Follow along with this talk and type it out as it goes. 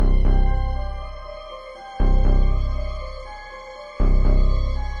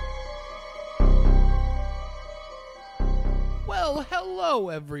Hello,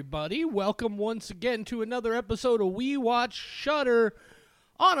 everybody. Welcome once again to another episode of We Watch Shudder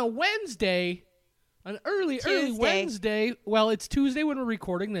on a Wednesday, an early Wednesday. Well, it's Tuesday when we're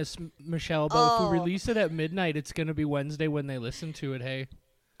recording this, Michelle, but if we release it at midnight, it's going to be Wednesday when they listen to it, hey?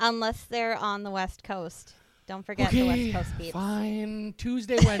 Unless they're on the West Coast. Don't forget the West Coast beats. Fine.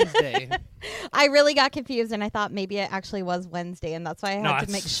 Tuesday, Wednesday. I really got confused, and I thought maybe it actually was Wednesday, and that's why I had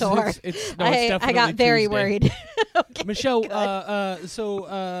to make sure. It's definitely I got very Tuesday. worried. Okay, Michelle,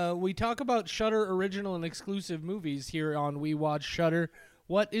 so we talk about Shudder original and exclusive movies here on We Watch Shudder.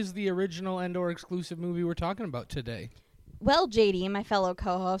 What is the original and or exclusive movie we're talking about today? Well, JD, my fellow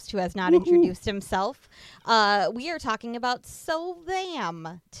co-host who has not introduced himself, we are talking about So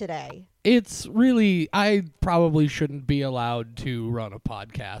Vam today. It's really, I probably shouldn't be allowed to run a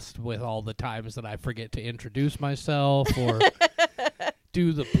podcast with all the times that I forget to introduce myself or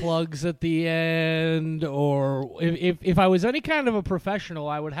do the plugs at the end, or if I was any kind of a professional,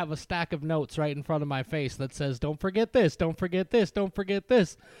 I would have a stack of notes right in front of my face that says, don't forget this, don't forget this, don't forget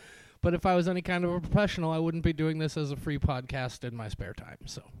this. But if I was any kind of a professional, I wouldn't be doing this as a free podcast in my spare time.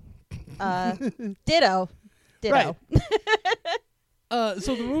 So, Ditto. Right.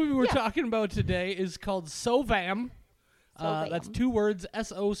 So the movie we're talking about today is called So Vam. That's two words,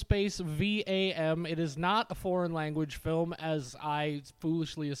 S-O space V-A-M. It is not a foreign language film, as I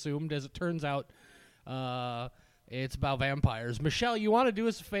foolishly assumed. As it turns out, it's about vampires. Michelle, you want to do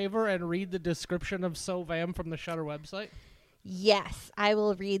us a favor and read the description of So Vam from the Shudder website? Yes, I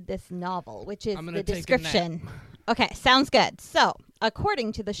will read this novel, which is the take description. Okay, sounds good. So,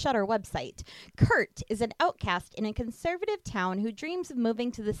 according to the Shudder website, Kurt is an outcast in a conservative town who dreams of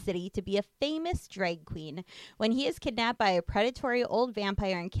moving to the city to be a famous drag queen. When he is kidnapped by a predatory old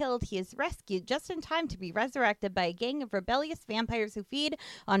vampire and killed, he is rescued just in time to be resurrected by a gang of rebellious vampires who feed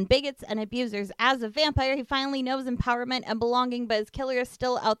on bigots and abusers. As a vampire, he finally knows empowerment and belonging, but his killer is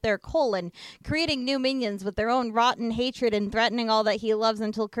still out there, creating new minions with their own rotten hatred and threatening all that he loves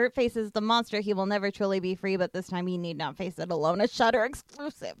until Kurt faces the monster. He will never truly be free, but this time he need not face it alone. A Shudder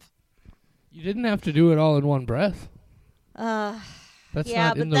exclusive. You didn't have to do it all in one breath. That's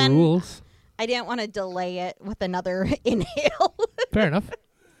not in the rules. I didn't want to delay it with another inhale. Fair enough.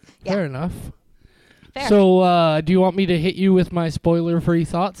 Yeah. Fair enough. Fair. So, do you want me to hit you with my spoiler-free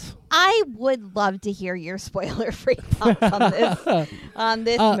thoughts? I would love to hear your spoiler-free thoughts on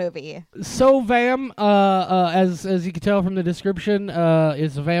this movie. So Vam, as you can tell from the description,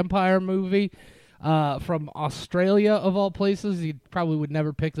 is a vampire movie from Australia, of all places. You probably would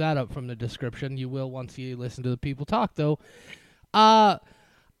never pick that up from the description. You will once you listen to the people talk, though.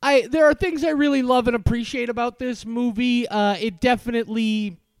 There are things I really love and appreciate about this movie. It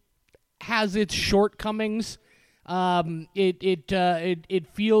definitely has its shortcomings. It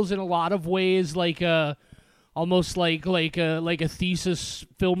feels in a lot of ways like almost like a thesis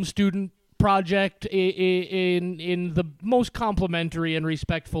film student project in the most complimentary and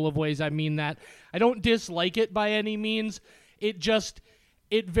respectful of ways. I mean that. I don't dislike it by any means.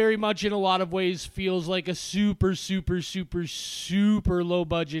 It very much in a lot of ways feels like a super, super, super, super low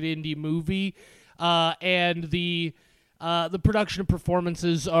budget indie movie. And the production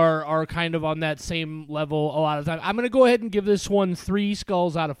performances are kind of on that same level a lot of the time. I'm going to go ahead and give this one 3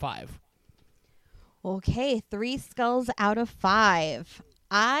 skulls out of 5. Okay, 3 skulls out of 5.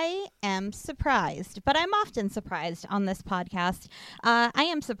 I am surprised, but I'm often surprised on this podcast. I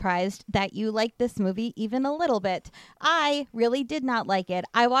am surprised that you like this movie even a little bit. I really did not like it.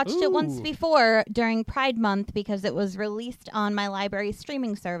 I watched it once before during Pride Month because it was released on my library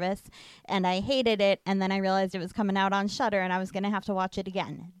streaming service, and I hated it, and then I realized it was coming out on Shudder, and I was going to have to watch it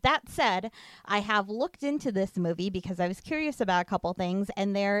again. That said, I have looked into this movie because I was curious about a couple things,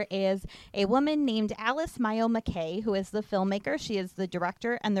 and there is a woman named Alice Mayo McKay, who is the filmmaker. She is the director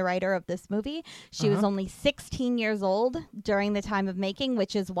and the writer of this movie. She was only 16 years old during the time of making,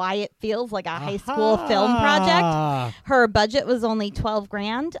 which is why it feels like a high school film project. Her budget was only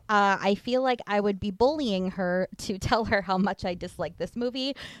 $12,000. I feel like I would be bullying her to tell her how much I dislike this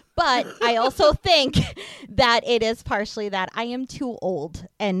movie. But I also think that it is partially that I am too old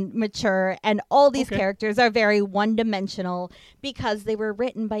and mature, and all these characters are very one-dimensional because they were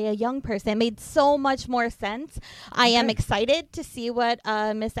written by a young person. It made so much more sense. I am excited to see what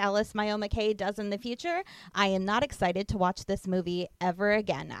Miss Alice Mayo McKay does in the future. I am not excited to watch this movie ever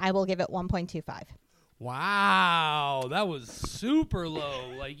again. I will give it 1.25. Wow, that was super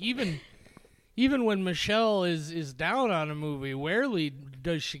low. Like even when Michelle is down on a movie, rarely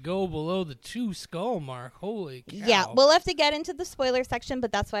does she go below the 2 skull mark? Holy cow. Yeah, we'll have to get into the spoiler section,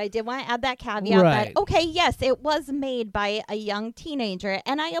 but that's why I did want to add that caveat Right. that, okay, yes, it was made by a young teenager,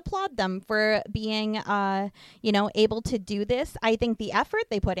 and I applaud them for being, able to do this. I think the effort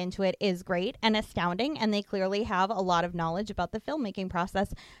they put into it is great and astounding, and they clearly have a lot of knowledge about the filmmaking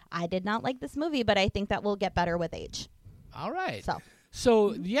process. I did not like this movie, but I think that will get better with age. All right.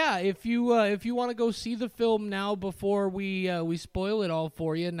 So yeah, if you want to go see the film now before we spoil it all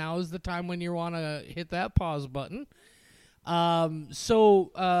for you, now is the time when you want to hit that pause button.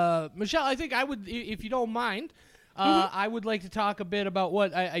 Michelle, I think I would, if you don't mind, I would like to talk a bit about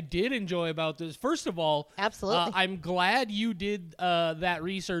what I did enjoy about this. First of all, absolutely, I'm glad you did that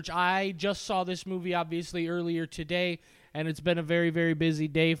research. I just saw this movie obviously earlier today, and it's been a very, very busy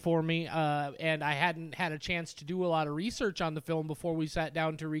day for me, and I hadn't had a chance to do a lot of research on the film before we sat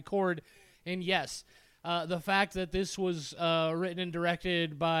down to record. And yes, the fact that this was written and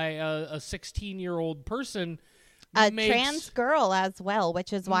directed by a 16-year-old person, trans girl as well,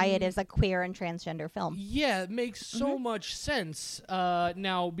 which is why it is a queer and transgender film. Yeah, it makes so much sense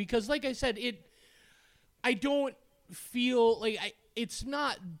now, because like I said, I don't feel like it's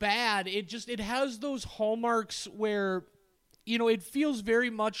not bad. It has those hallmarks where, it feels very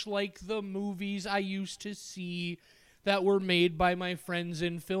much like the movies I used to see that were made by my friends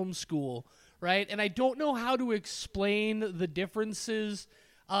in film school, right? And I don't know how to explain the differences.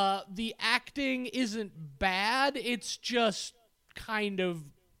 The acting isn't bad. It's just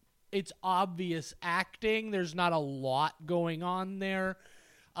it's obvious acting. There's not a lot going on there.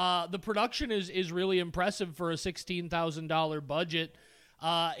 The production is really impressive for a $16,000 budget.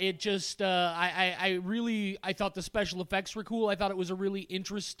 I thought the special effects were cool. I thought it was a really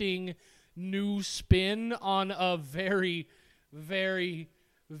interesting new spin on a very, very,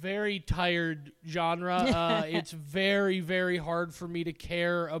 very tired genre. It's very, very hard for me to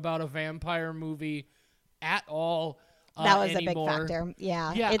care about a vampire movie at all that was anymore. A big factor.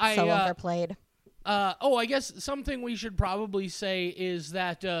 Yeah, it's so overplayed. I guess something we should probably say is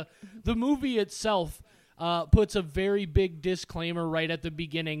that the movie itself puts a very big disclaimer right at the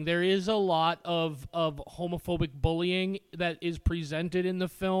beginning. There is a lot of homophobic bullying that is presented in the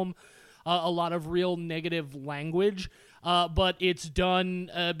film, a lot of real negative language, but it's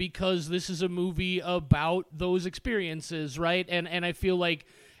done because this is a movie about those experiences, right? And I feel like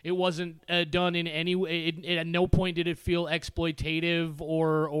it wasn't done in any way. At no point did it feel exploitative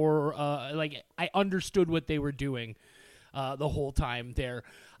or like I understood what they were doing the whole time there.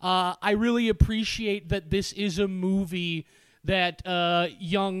 I really appreciate that this is a movie that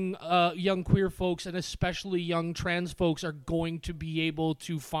young queer folks and especially young trans folks are going to be able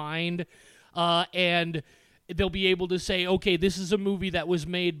to find, and they'll be able to say, okay, this is a movie that was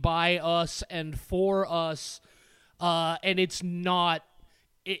made by us and for us, and it's not.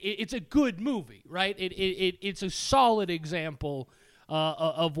 It's a good movie, right? It's a solid example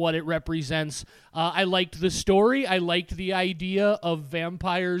of what it represents. I liked the story. I liked the idea of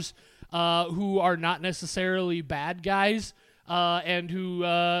vampires who are not necessarily bad guys and who,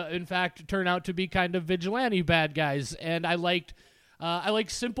 in fact, turn out to be kind of vigilante bad guys. And I like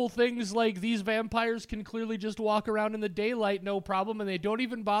simple things like these vampires can clearly just walk around in the daylight, no problem, and they don't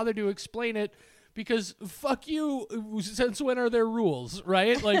even bother to explain it. Because fuck you, since when are there rules,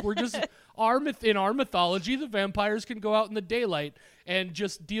 right? Like, we're just, in our mythology, the vampires can go out in the daylight and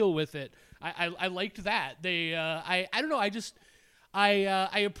just deal with it. I liked that. I don't know,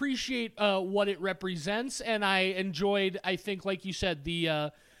 I appreciate what it represents, and I enjoyed, I think, like you said,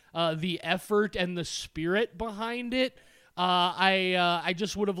 the effort and the spirit behind it. I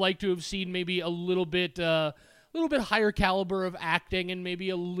just would have liked to have seen maybe a little bit higher caliber of acting and maybe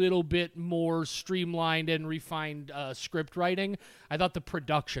a little bit more streamlined and refined script writing. I thought the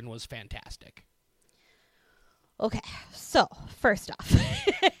production was fantastic. Okay, so first off,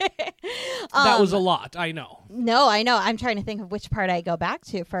 that was a lot. I know. No, I know. I'm trying to think of which part I go back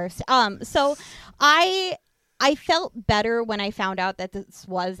to first. So I felt better when I found out that this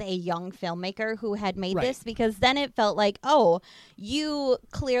was a young filmmaker who had made this, because then it felt like, oh, you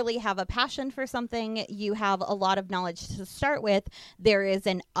clearly have a passion for something. You have a lot of knowledge to start with. There is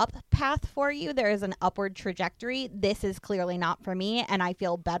an up path for you. There is an upward trajectory. This is clearly not for me, and I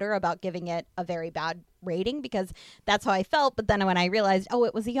feel better about giving it a very bad rating because that's how I felt. But then when I realized, oh,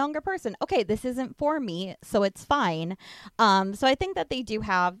 it was a younger person, okay, this isn't for me, so it's fine. So I think that they do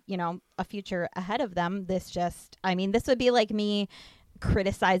have, a future ahead of them. This would be like me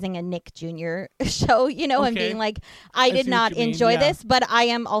criticizing a Nick Jr. show, and being like, I did not enjoy this, but I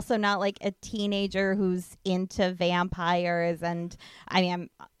am also not like a teenager who's into vampires, and I mean, I'm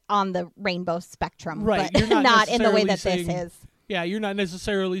on the rainbow spectrum, right? But You're not in the way that saying, this is. Yeah, you're not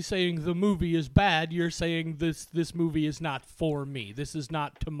necessarily saying the movie is bad. You're saying this movie is not for me. This is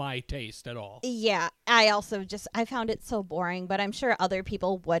not to my taste at all. Yeah, I also I found it so boring, but I'm sure other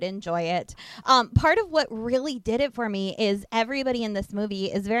people would enjoy it. Part of what really did it for me is everybody in this movie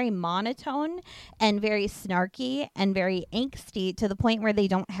is very monotone and very snarky and very angsty to the point where they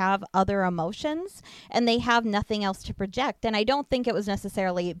don't have other emotions and they have nothing else to project. And I don't think it was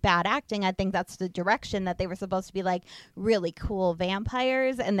necessarily bad acting. I think that's the direction that they were supposed to be, like, really cool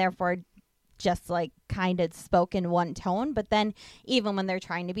vampires, and therefore just like kind of spoke in one tone. But then even when they're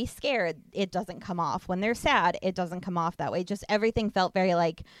trying to be scared, it doesn't come off. When they're sad, it doesn't come off that way. Just everything felt very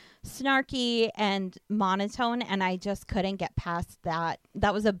like snarky and monotone, and I just couldn't get past that.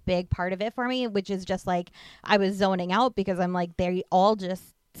 That was a big part of it for me, which is just like I was zoning out because I'm like, they all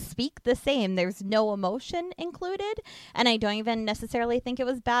just speak the same. There's no emotion included, and I don't even necessarily think it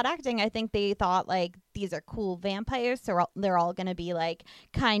was bad acting. I think they thought like these are cool vampires, so they're all going to be like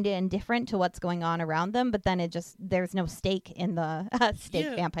kind of indifferent to what's going on around them, but then there's no stake in the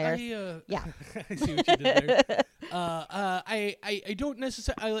vampires. Yeah. I see what you did there. I don't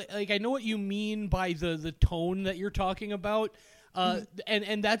necessarily like. I know what you mean by the tone that you're talking about.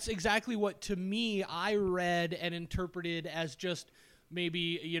 And that's exactly what, to me, I read and interpreted as just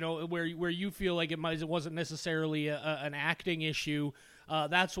maybe, where you feel like it wasn't necessarily an acting issue.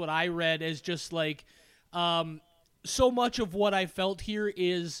 That's what I read as just like so much of what I felt here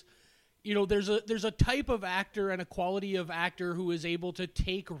is, there's a type of actor and a quality of actor who is able to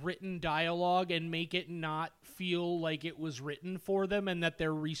take written dialogue and make it not feel like it was written for them and that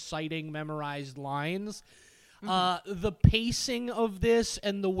they're reciting memorized lines. The pacing of this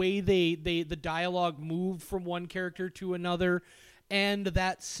and the way the dialogue moved from one character to another and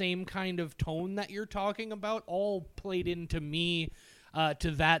that same kind of tone that you're talking about all played into me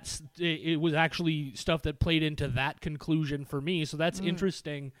to that. It was actually stuff that played into that conclusion for me. So that's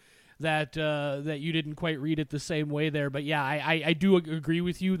interesting that you didn't quite read it the same way there. But yeah, I do agree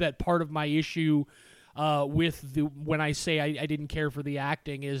with you that part of my issue when I say I didn't care for the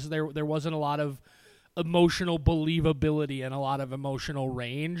acting is there wasn't a lot of emotional believability and a lot of emotional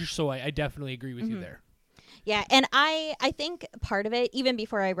range. So I definitely agree with you there. Yeah, and I think part of it, even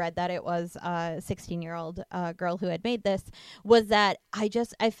before I read that it was a 16-year-old girl who had made this, was that I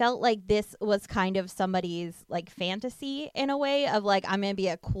felt like this was kind of somebody's like fantasy in a way of like, I'm going to be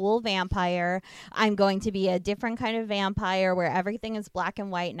a cool vampire. I'm going to be a different kind of vampire where everything is black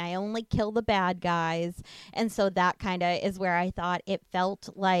and white and I only kill the bad guys. And so that kind of is where I thought it felt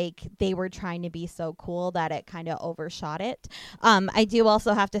like they were trying to be so cool that it kind of overshot it. I do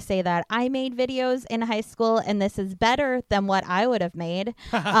also have to say that I made videos in high school, and this is better than what I would have made.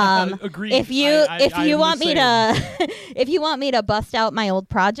 Agreed. If you want me to bust out my old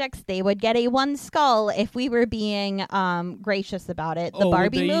projects, they would get a one skull if we were being gracious about it. The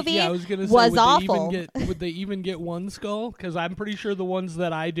Barbie movie was awful. Would they even get one skull? Because I'm pretty sure the ones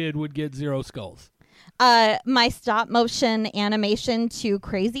that I did would get 0 skulls. My stop motion animation to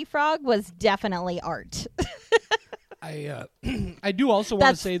Crazy Frog was definitely art. I do also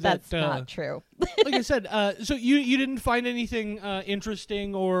want to say that that's not true. Like I said, so you didn't find anything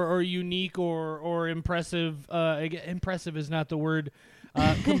interesting or unique or impressive. Impressive is not the word.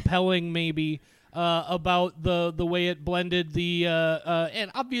 Compelling maybe about the way it blended the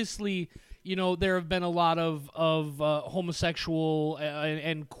and obviously there have been a lot of homosexual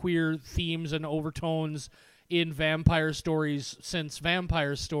and queer themes and overtones in vampire stories since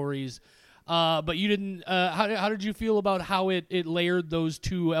vampire stories. But you didn't. How did you feel about how it layered those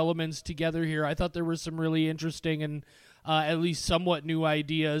two elements together here? I thought there were some really interesting and at least somewhat new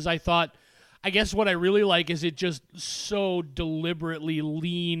ideas. I guess what I really like is it just so deliberately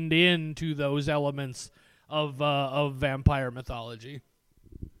leaned into those elements of vampire mythology.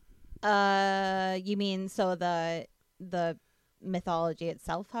 You mean so the mythology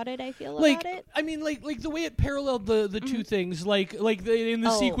itself? How did I feel about it? I mean, like the way it paralleled the two things, in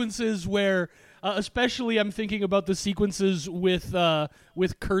the sequences where, especially I'm thinking about the sequences with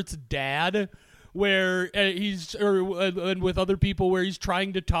Kurt's dad, where and with other people where he's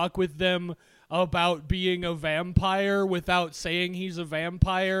trying to talk with them about being a vampire without saying he's a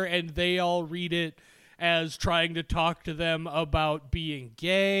vampire, and they all read it as trying to talk to them about being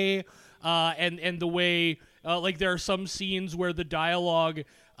gay, and the way. There are some scenes where the dialogue,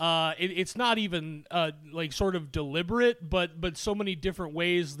 it's not even sort of deliberate, but so many different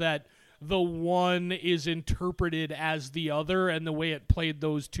ways that the one is interpreted as the other, and the way it played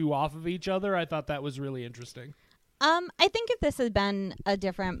those two off of each other, I thought that was really interesting. I think if this had been a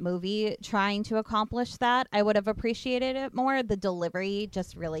different movie trying to accomplish that, I would have appreciated it more. The delivery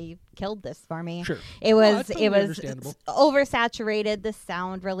just really killed this for me. Sure. It No, was that's totally understandable. oversaturated. The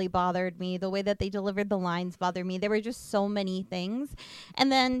sound really bothered me. The way that they delivered the lines bothered me. There were just so many things.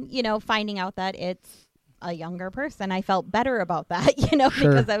 And then, finding out that it's a younger person, I felt better about that, Sure.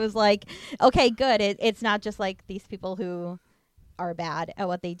 because I was like, okay, good. It's not just like these people who are bad at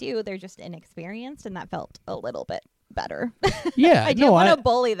what they do. They're just inexperienced, and that felt a little bit better. Yeah, I didn't want to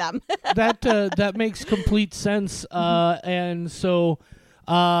bully them. that makes complete sense. And so,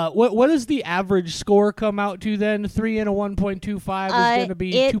 what does the average score come out to then? 3 and a 1.25 is going to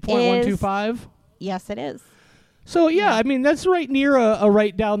be 2.125. Yes, it is. So yeah, I mean that's right near a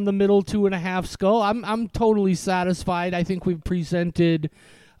right down the middle 2.5 skull. I'm totally satisfied. I think we've presented.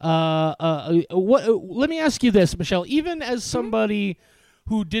 Let me ask you this, Michelle. Even as somebody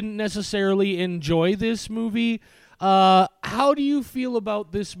who didn't necessarily enjoy this movie, how do you feel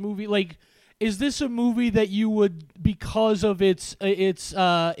about this movie? Like, is this a movie that you would, because of its LGBTQ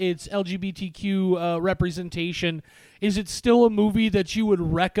representation, is it still a movie that you would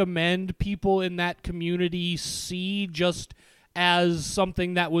recommend people in that community see just as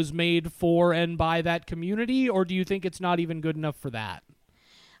something that was made for and by that community, or do you think it's not even good enough for that?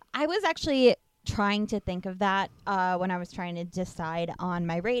 I was actually trying to think of that when I was trying to decide on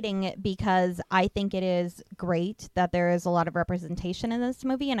my rating, because I think it is great that there is a lot of representation in this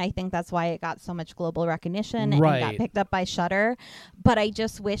movie, and I think that's why it got so much global recognition and got picked up by Shudder. But I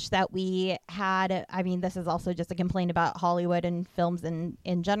just wish that we had, I mean, this is also just a complaint about Hollywood and films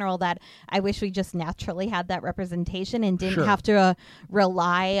in general, that I wish we just naturally had that representation and didn't have to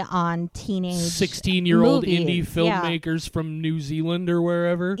rely on teenage 16-year-old movies. indie filmmakers from New Zealand or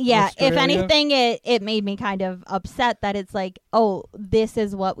wherever. Yeah, Australia. if anything, it made me kind of upset that it's like, oh, this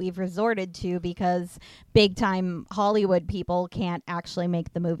is what we've resorted to because big time Hollywood people can't actually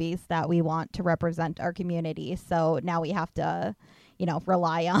make the movies that we want to represent our community. So now we have to,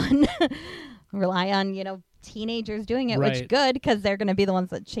 rely on teenagers doing it, which good, because they're going to be the ones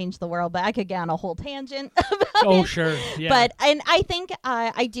that change the world. But I could get on a whole tangent about it. Sure. Yeah. But I think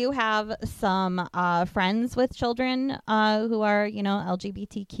I do have some friends with children who are,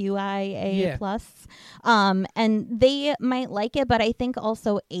 LGBTQIA plus, and they might like it. But I think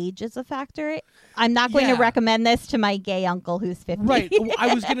also age is a factor. I'm not going to recommend this to my gay uncle who's 50. Right.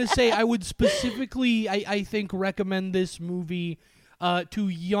 I was going to say I would specifically, I think, recommend this movie to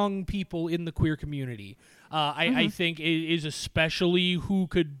young people in the queer community. I think it is especially who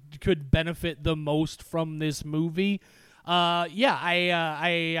could benefit the most from this movie.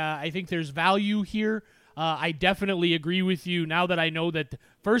 I think there's value here. I definitely agree with you now that I know that,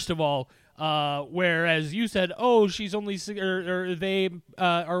 first of all, whereas you said, oh, she's only or they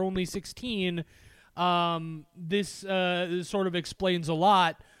are only 16, this sort of explains a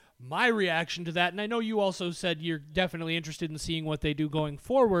lot. My reaction to that, and I know you also said you're definitely interested in seeing what they do going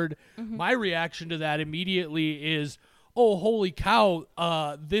forward. My reaction to that immediately is, oh, holy cow,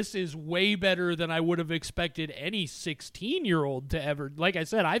 this is way better than I would have expected any 16-year-old to ever. Like I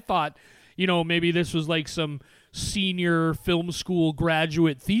said, I thought, maybe this was like some senior film school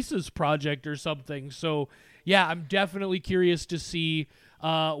graduate thesis project or something. So, yeah, I'm definitely curious to see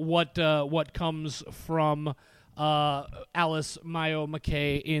what comes from Alice Mayo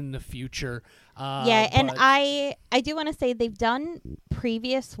McKay in the future. And I do want to say they've done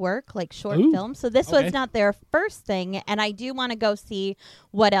previous work, like short films. So this was not their first thing. And I do want to go see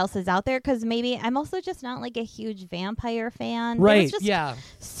what else is out there, because maybe I'm also just not like a huge vampire fan. Right, there was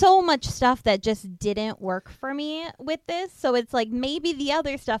just so much stuff that just didn't work for me with this. So it's like maybe the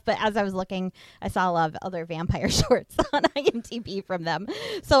other stuff. But as I was looking, I saw a lot of other vampire shorts on IMDb from them.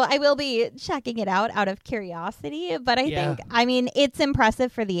 So I will be checking it out of curiosity. But I think, it's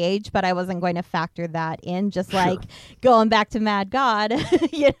impressive for the age, but I wasn't going to factor that in, just like going back to Mad God.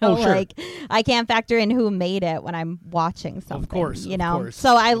 Like I can't factor in who made it when I'm watching something. Of course.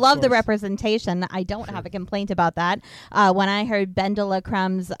 So I love the representation. I don't have a complaint about that. When I heard Ben de la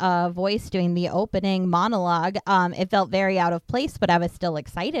Crem's voice doing the opening monologue, it felt very out of place, but I was still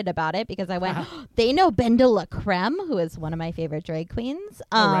excited about it because I went, they know Ben de la Creme, who is one of my favorite drag queens.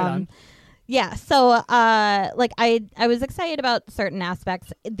 Right on. Yeah, so I was excited about certain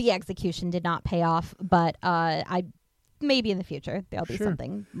aspects. The execution did not pay off, but I maybe in the future there'll be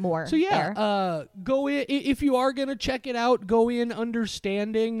something more. So go in if you are gonna check it out. Go in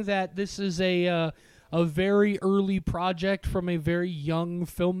understanding that this is a very early project from a very young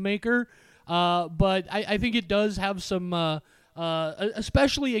filmmaker. But I think it does have some,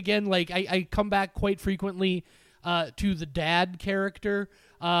 especially again, like I come back quite frequently to the dad character.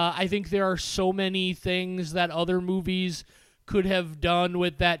 I think there are so many things that other movies could have done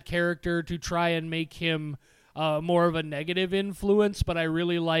with that character to try and make him more of a negative influence, but I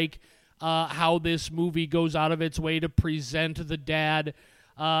really like how this movie goes out of its way to present the dad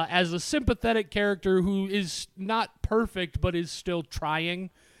as a sympathetic character who is not perfect but is still trying,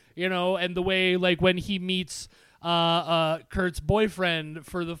 and the way, like, when he meets Kurt's boyfriend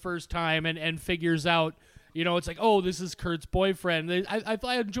for the first time and figures out, it's like, oh, this is Kurt's boyfriend.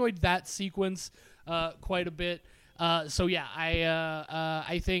 I enjoyed that sequence quite a bit. So yeah,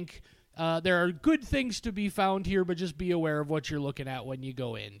 I think there are good things to be found here, but just be aware of what you're looking at when you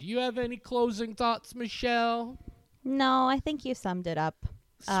go in. Do you have any closing thoughts, Michelle? No, I think you summed it up.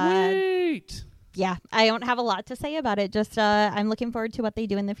 Sweet. Yeah, I don't have a lot to say about it. Just I'm looking forward to what they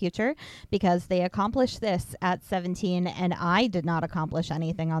do in the future, because they accomplished this at 17, and I did not accomplish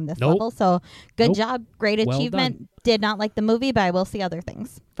anything on this level. So good job, great achievement. Done. Did not like the movie, but I will see other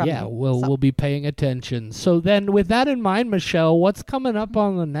things from Yeah, you. we'll be paying attention. So then, with that in mind, Michelle, what's coming up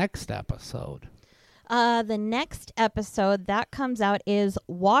on the next episode? The next episode that comes out is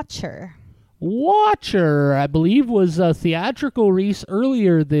Watcher. Watcher, I believe, was a theatrical release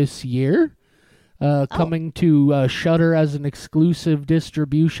earlier this year. Coming to Shudder as an exclusive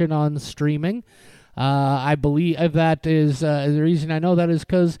distribution on streaming. I believe that is the reason I know that is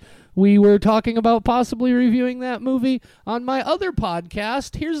because we were talking about possibly reviewing that movie on my other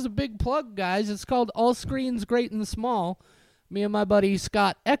podcast. Here's the big plug, guys. It's called All Screens Great and Small. Me and my buddy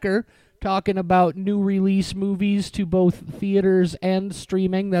Scott Ecker talking about new release movies to both theaters and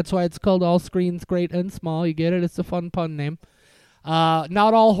streaming. That's why it's called All Screens Great and Small. You get it? It's a fun pun name.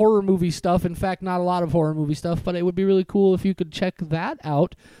 Not all horror movie stuff. In fact, not a lot of horror movie stuff, but it would be really cool if you could check that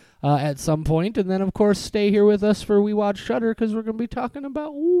out at some point. And then, of course, stay here with us for We Watch Shudder, because we're going to be talking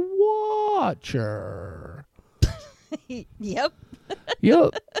about Watcher. Yep.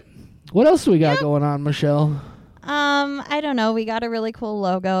 Yep. What else do we got going on, Michelle? I don't know. We got a really cool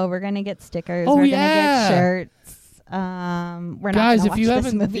logo. We're going to get stickers. Oh, we're yeah. going to get shirts. We're Guys, not if you watch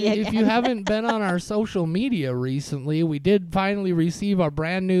this haven't movie if again. you haven't been on our social media recently, we did finally receive our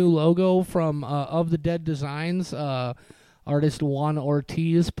brand new logo from Of the Dead Designs. Artist Juan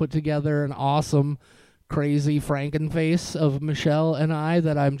Ortiz put together an awesome, crazy Frankenface of Michelle and I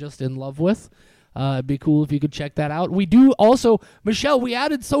that I'm just in love with. It'd be cool if you could check that out. We do also, Michelle, we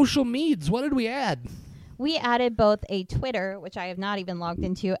added social medias. What did we add? We added both a Twitter, which I have not even logged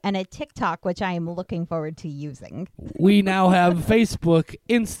into, and a TikTok, which I am looking forward to using. We now have Facebook,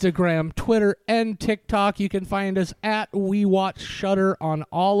 Instagram, Twitter, and TikTok. You can find us at We Watch Shudder on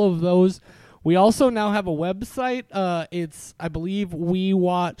all of those. We also now have a website. It's, I believe,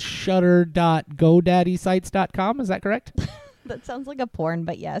 wewatchshudder.godaddysite.com. Is that correct? That sounds like a porn,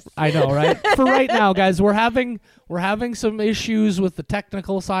 but yes. I know, right? For right now, guys, we're having some issues with the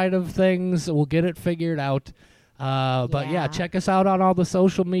technical side of things. We'll get it figured out. But yeah, check us out on all the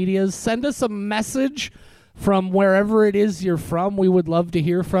social medias. Send us a message from wherever it is you're from. We would love to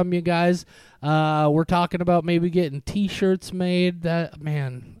hear from you guys. We're talking about maybe getting T-shirts made.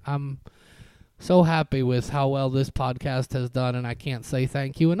 I'm so happy with how well this podcast has done, and I can't say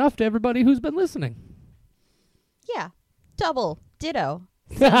thank you enough to everybody who's been listening. Yeah. Double. Ditto.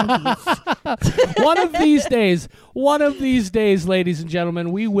 One of these days, ladies and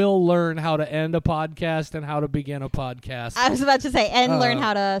gentlemen, we will learn how to end a podcast and how to begin a podcast. I was about to say, and learn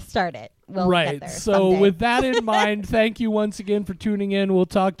how to start it. We'll get there So someday. with that in mind, thank you once again for tuning in. We'll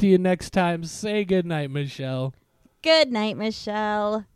talk to you next time. Say good night, Michelle. Good night, Michelle.